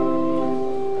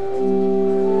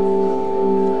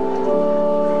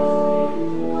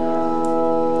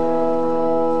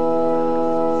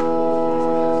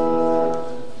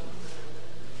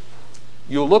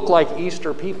look like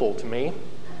Easter people to me."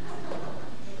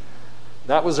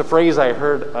 That was a phrase I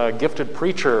heard a gifted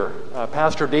preacher,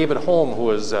 Pastor David Holm, who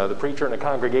was the preacher in a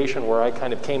congregation where I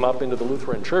kind of came up into the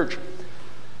Lutheran Church.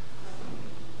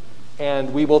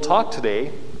 And we will talk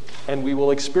today, and we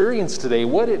will experience today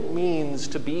what it means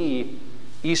to be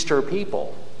Easter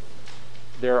people.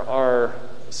 There are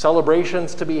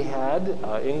celebrations to be had.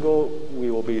 Ingo,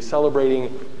 we will be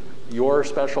celebrating your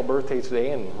special birthday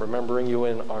today and remembering you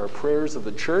in our prayers of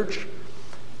the church.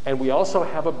 And we also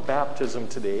have a baptism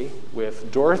today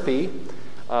with Dorothy.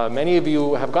 Many of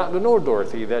you have gotten to know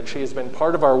Dorothy, that she has been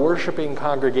part of our worshiping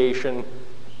congregation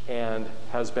and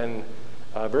has been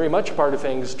very much part of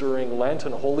things during Lent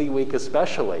and Holy Week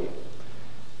especially.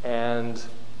 And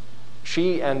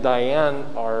she and Diane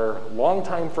are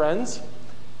longtime friends,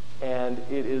 and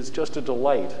it is just a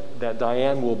delight that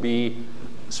Diane will be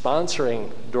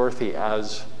sponsoring Dorothy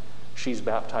as she's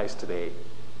baptized today.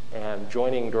 And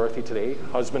joining Dorothy today,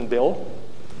 husband Bill,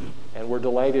 and we're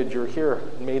delighted you're here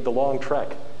and made the long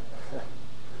trek.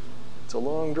 It's a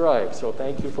long drive, so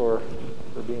thank you for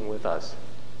being with us.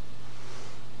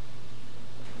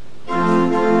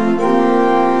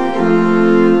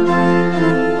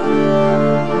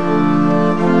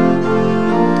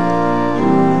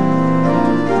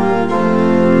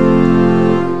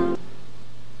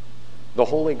 The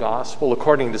Holy Gospel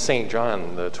according to St.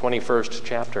 John, the 21st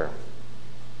chapter.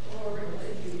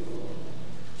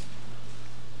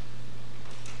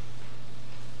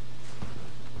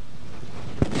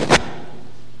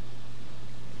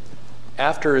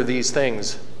 After these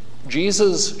things,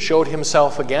 Jesus showed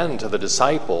himself again to the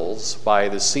disciples by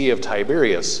the Sea of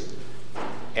Tiberias,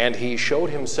 and he showed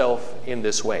himself in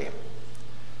this way.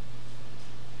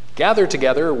 Gathered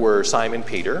together were Simon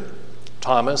Peter,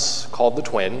 Thomas, called the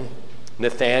twin,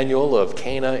 Nathanael of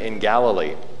Cana in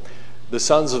Galilee, the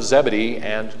sons of Zebedee,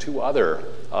 and 2 other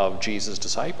of Jesus'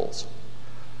 disciples.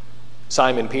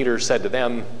 Simon Peter said to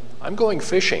them, "I'm going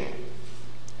fishing."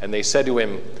 And they said to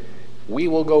him, "We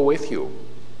will go with you."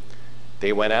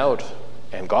 They went out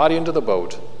and got into the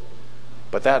boat,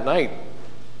 but that night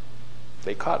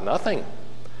they caught nothing.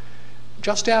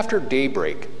 Just after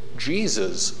daybreak,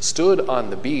 Jesus stood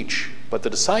on the beach, but the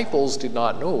disciples did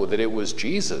not know that it was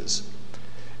Jesus.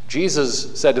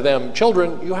 Jesus said to them,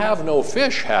 "Children, you have no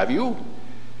fish, have you?"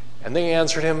 And they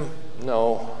answered him,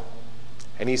 "No."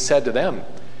 And he said to them,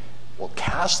 "Well,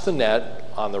 cast the net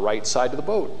on the right side of the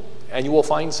boat, and you will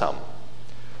find some."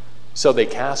 So they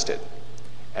cast it,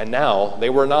 and now they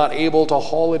were not able to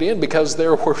haul it in because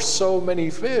there were so many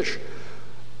fish.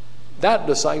 That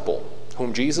disciple,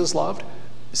 whom Jesus loved,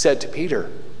 said to Peter,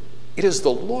 "It is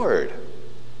the Lord."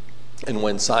 And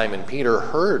when Simon Peter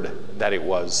heard that it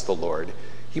was the Lord,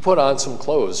 he put on some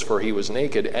clothes, for he was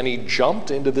naked, and he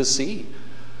jumped into the sea.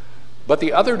 But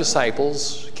the other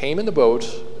disciples came in the boat,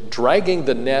 dragging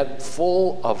the net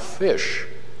full of fish.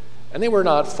 And they were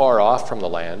not far off from the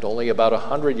land, only about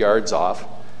 100 yards off.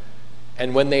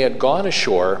 And when they had gone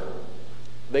ashore,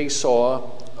 they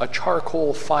saw a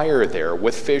charcoal fire there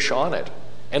with fish on it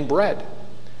and bread.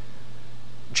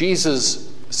 Jesus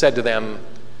said to them,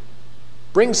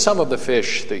 "Bring some of the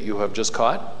fish that you have just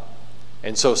caught."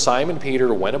 And so Simon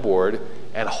Peter went aboard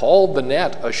and hauled the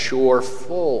net ashore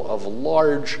full of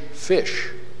large fish,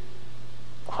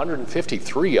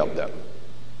 153 of them.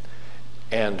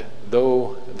 And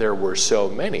though there were so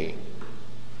many,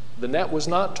 the net was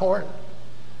not torn.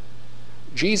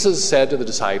 Jesus said to the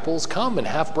disciples, "Come and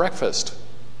have breakfast."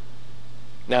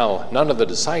 Now, none of the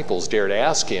disciples dared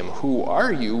ask him, "Who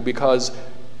are you?" because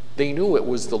they knew it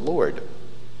was the Lord.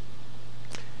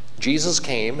 Jesus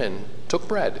came and took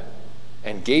bread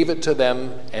and gave it to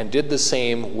them and did the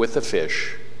same with the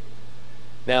fish.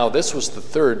 Now, this was the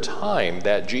 3rd time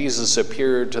that Jesus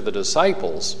appeared to the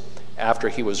disciples after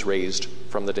he was raised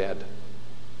from the dead.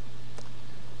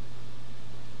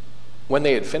 When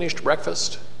they had finished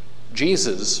breakfast,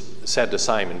 Jesus said to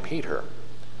Simon Peter,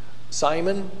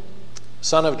 "Simon,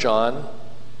 son of John,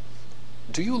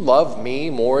 do you love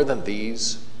me more than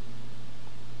these?"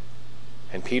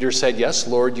 And Peter said, "Yes,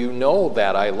 Lord, you know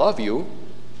that I love you."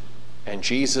 And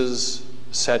Jesus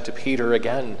said to Peter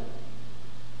again,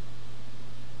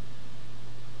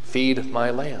 "Feed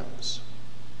my lambs."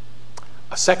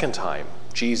 A second time,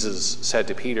 Jesus said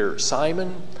to Peter,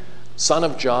 "Simon, son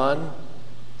of John,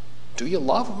 do you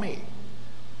love me?"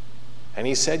 And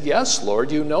he said, "Yes,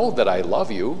 Lord, you know that I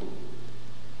love you."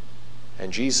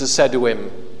 And Jesus said to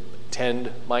him,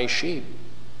 "Tend my sheep."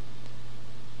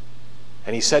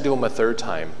 And he said to him a 3rd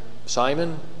time,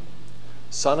 "Simon,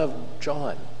 son of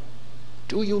John,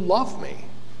 do you love me?"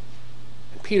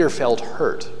 And Peter felt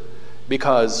hurt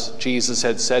because Jesus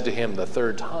had said to him the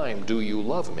third time, "Do you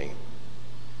love me?"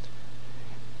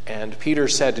 And Peter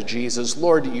said to Jesus,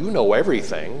 "Lord, you know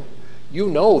everything. You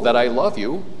know that I love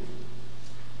you."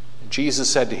 Jesus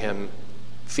said to him,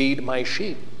 "Feed my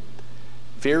sheep.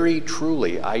 Very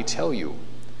truly, I tell you,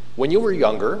 when you were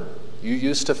younger, you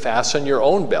used to fasten your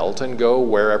own belt and go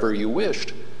wherever you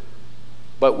wished.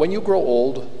 But when you grow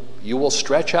old, you will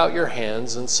stretch out your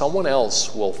hands, and someone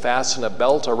else will fasten a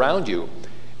belt around you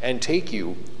and take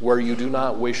you where you do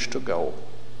not wish to go."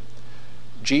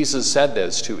 Jesus said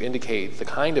this to indicate the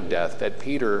kind of death that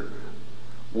Peter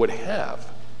would have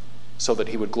so that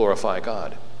he would glorify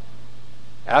God.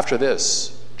 After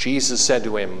this, Jesus said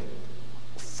to him,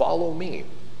 "Follow me."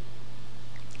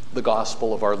 The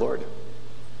gospel of our Lord.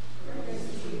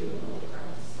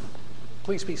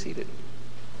 Please be seated.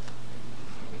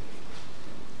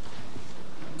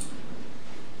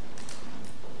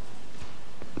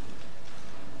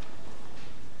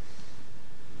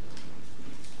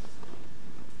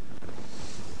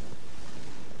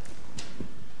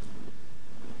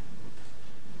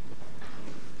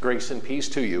 Grace and peace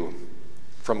to you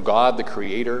from God the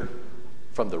Creator,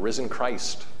 from the risen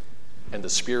Christ, and the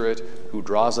Spirit who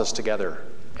draws us together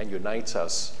and unites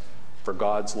us for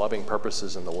God's loving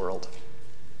purposes in the world.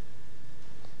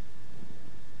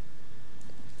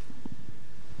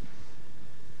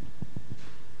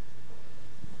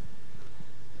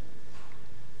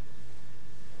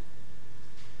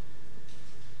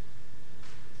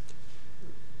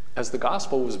 As the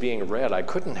gospel was being read, I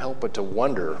couldn't help but to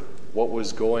wonder what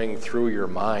was going through your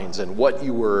minds and what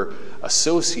you were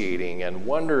associating and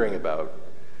wondering about.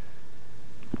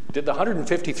 Did the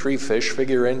 153 fish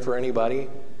figure in for anybody?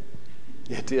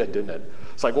 It did, didn't it?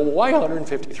 It's like, well, why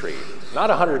 153? Not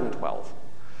 112.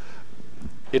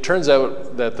 It turns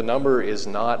out that the number is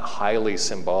not highly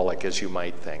symbolic as you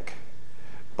might think,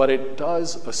 but it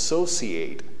does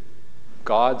associate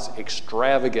God's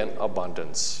extravagant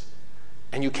abundance.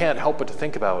 And you can't help but to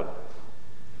think about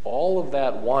all of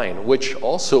that wine, which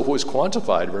also was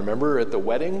quantified. Remember at the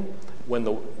wedding when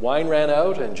the wine ran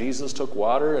out and Jesus took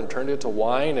water and turned it to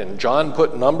wine, and John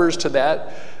put numbers to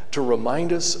that to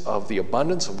remind us of the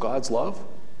abundance of God's love?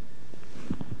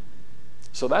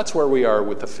 So that's where we are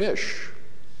with the fish.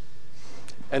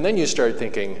 And then you start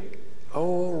thinking,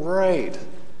 oh, right.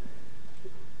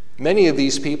 Many of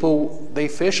these people, they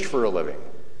fished for a living.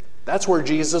 That's where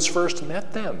Jesus first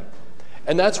met them.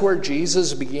 And that's where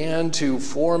Jesus began to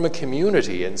form a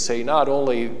community and say, not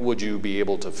only would you be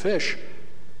able to fish,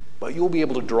 but you'll be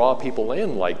able to draw people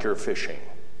in like you're fishing.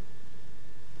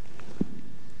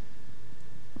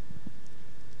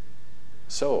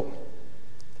 So,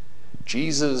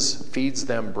 Jesus feeds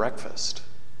them breakfast.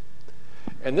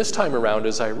 And this time around,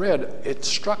 as I read, it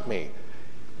struck me.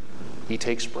 He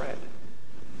takes bread.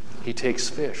 He takes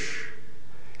fish.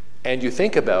 And you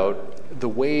think about the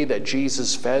way that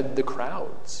Jesus fed the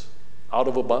crowds out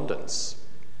of abundance.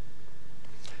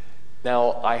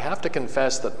 Now, I have to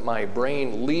confess that my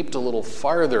brain leaped a little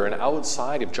farther and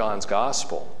outside of John's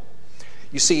gospel.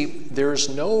 You see, there's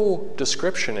no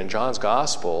description in John's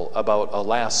gospel about a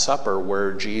Last Supper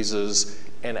where Jesus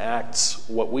enacts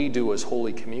what we do as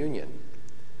Holy Communion.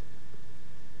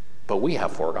 But we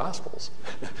have 4 Gospels.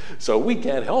 So we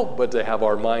can't help but to have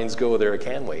our minds go there,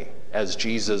 can we? As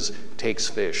Jesus takes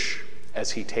fish,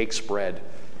 as he takes bread,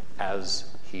 as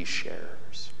he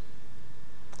shares.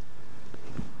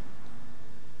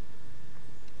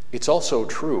 It's also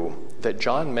true that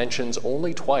John mentions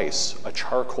only twice a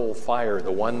charcoal fire,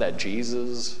 the one that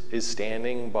Jesus is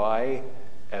standing by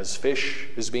as fish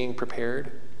is being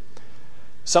prepared.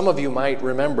 Some of you might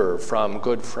remember from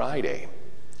Good Friday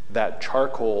that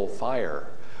charcoal fire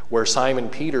where Simon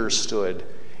Peter stood,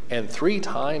 and 3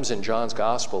 times in John's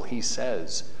gospel he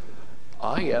says,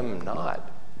 I am not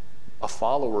a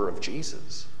follower of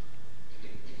Jesus.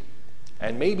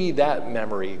 And maybe that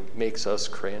memory makes us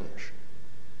cringe.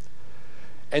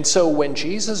 And so when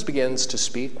Jesus begins to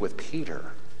speak with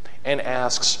Peter and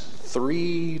asks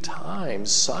 3 times,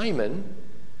 Simon,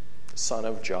 son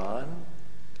of John,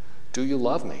 do you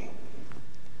love me?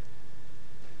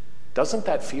 Doesn't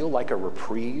that feel like a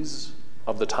reprise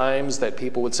of the times that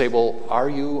people would say, well, are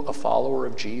you a follower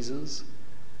of Jesus?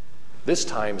 This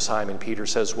time, Simon Peter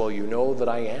says, well, you know that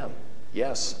I am.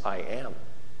 Yes, I am.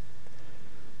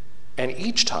 And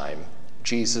each time,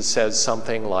 Jesus says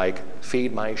something like,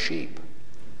 feed my sheep,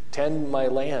 tend my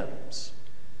lambs.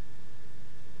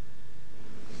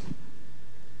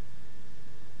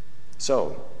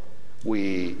 So,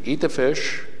 we eat the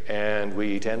fish and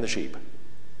we tend the sheep,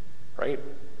 right?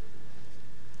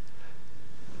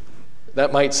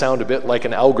 That might sound a bit like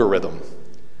an algorithm.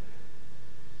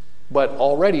 But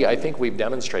already I think we've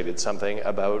demonstrated something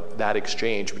about that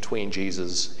exchange between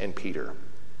Jesus and Peter.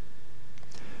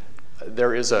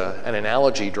 There is an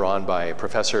analogy drawn by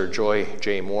Professor Joy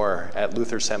J. Moore at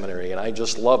Luther Seminary, and I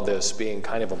just love this, being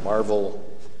kind of a Marvel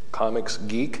Comics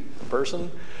geek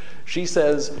person. She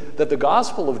says that the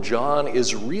Gospel of John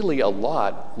is really a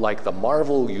lot like the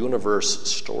Marvel Universe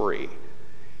story,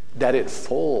 that it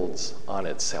folds on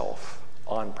itself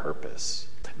on purpose,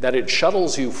 that it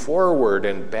shuttles you forward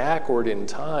and backward in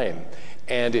time,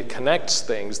 and it connects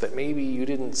things that maybe you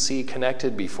didn't see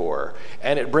connected before,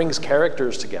 and it brings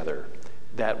characters together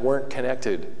that weren't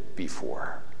connected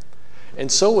before. And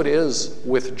so it is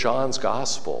with John's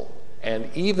Gospel. And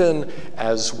even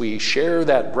as we share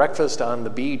that breakfast on the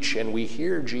beach and we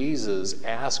hear Jesus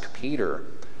ask Peter,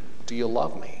 "Do you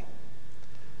love me?"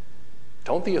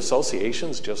 Don't the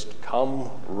associations just come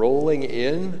rolling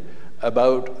in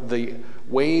about the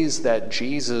ways that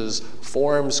Jesus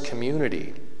forms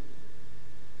community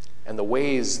and the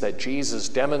ways that Jesus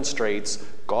demonstrates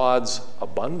God's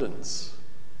abundance?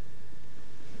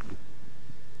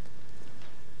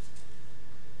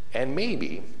 And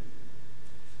maybe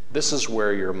this is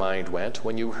where your mind went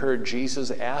when you heard Jesus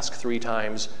ask 3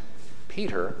 times,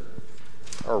 Peter,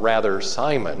 or rather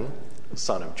Simon,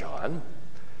 son of John,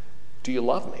 "Do you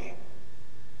love me?"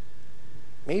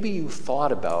 Maybe you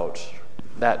thought about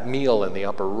that meal in the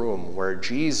upper room where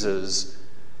Jesus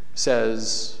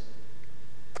says,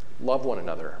 "Love one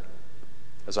another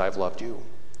as I've loved you.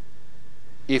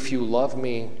 If you love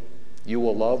me, you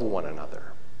will love one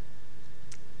another."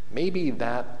 Maybe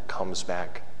that comes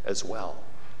back as well.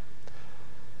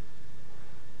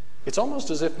 It's almost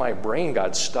as if my brain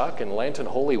got stuck in Lenten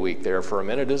Holy Week there for a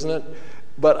minute, isn't it?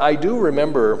 But I do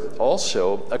remember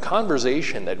also a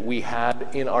conversation that we had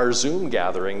in our Zoom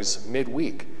gatherings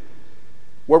midweek,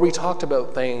 where we talked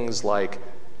about things like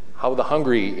how the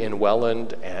hungry in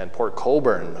Welland and Port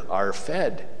Colborne are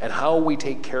fed, and how we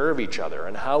take care of each other,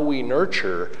 and how we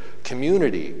nurture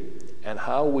community, and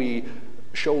how we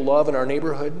show love in our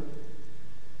neighborhood.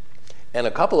 And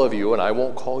a couple of you, and I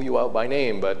won't call you out by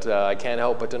name, but I can't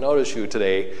help but to notice you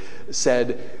today,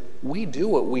 said, "We do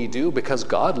what we do because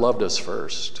God loved us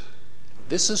first.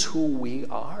 This is who we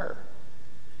are."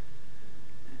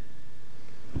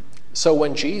 So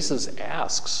when Jesus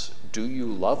asks, "Do you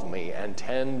love me?" and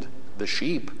tend the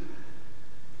sheep,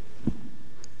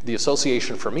 the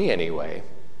association for me anyway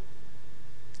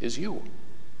is you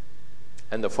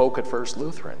and the folk at First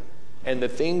Lutheran and the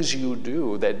things you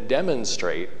do that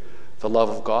demonstrate the love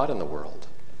of God in the world.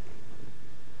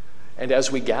 And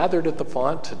as we gathered at the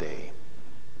font today,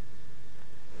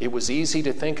 it was easy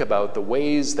to think about the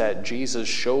ways that Jesus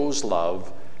shows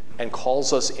love and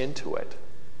calls us into it.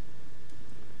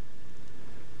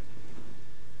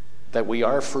 That we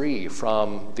are free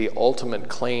from the ultimate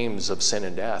claims of sin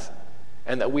and death,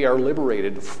 and that we are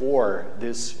liberated for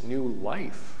this new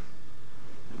life.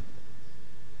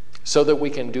 So that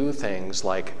we can do things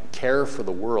like care for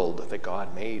the world that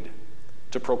God made,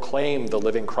 to proclaim the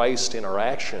living Christ in our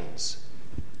actions.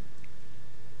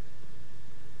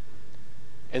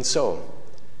 And so,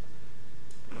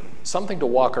 something to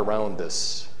walk around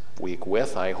this week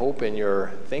with, I hope, in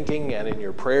your thinking and in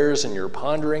your prayers and your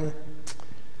pondering.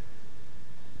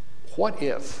 What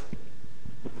if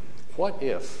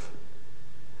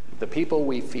the people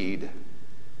we feed,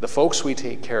 the folks we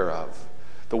take care of,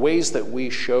 the ways that we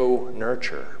show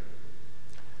nurture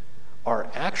are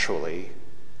actually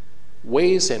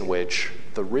ways in which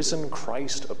the risen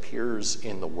Christ appears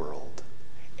in the world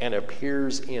and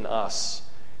appears in us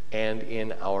and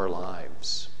in our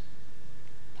lives?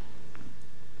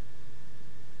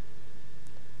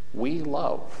 We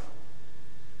love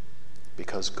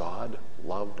because God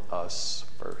loved us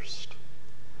first.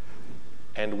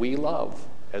 And we love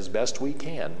as best we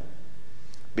can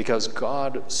because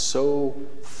God so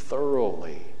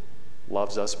thoroughly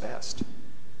loves us best.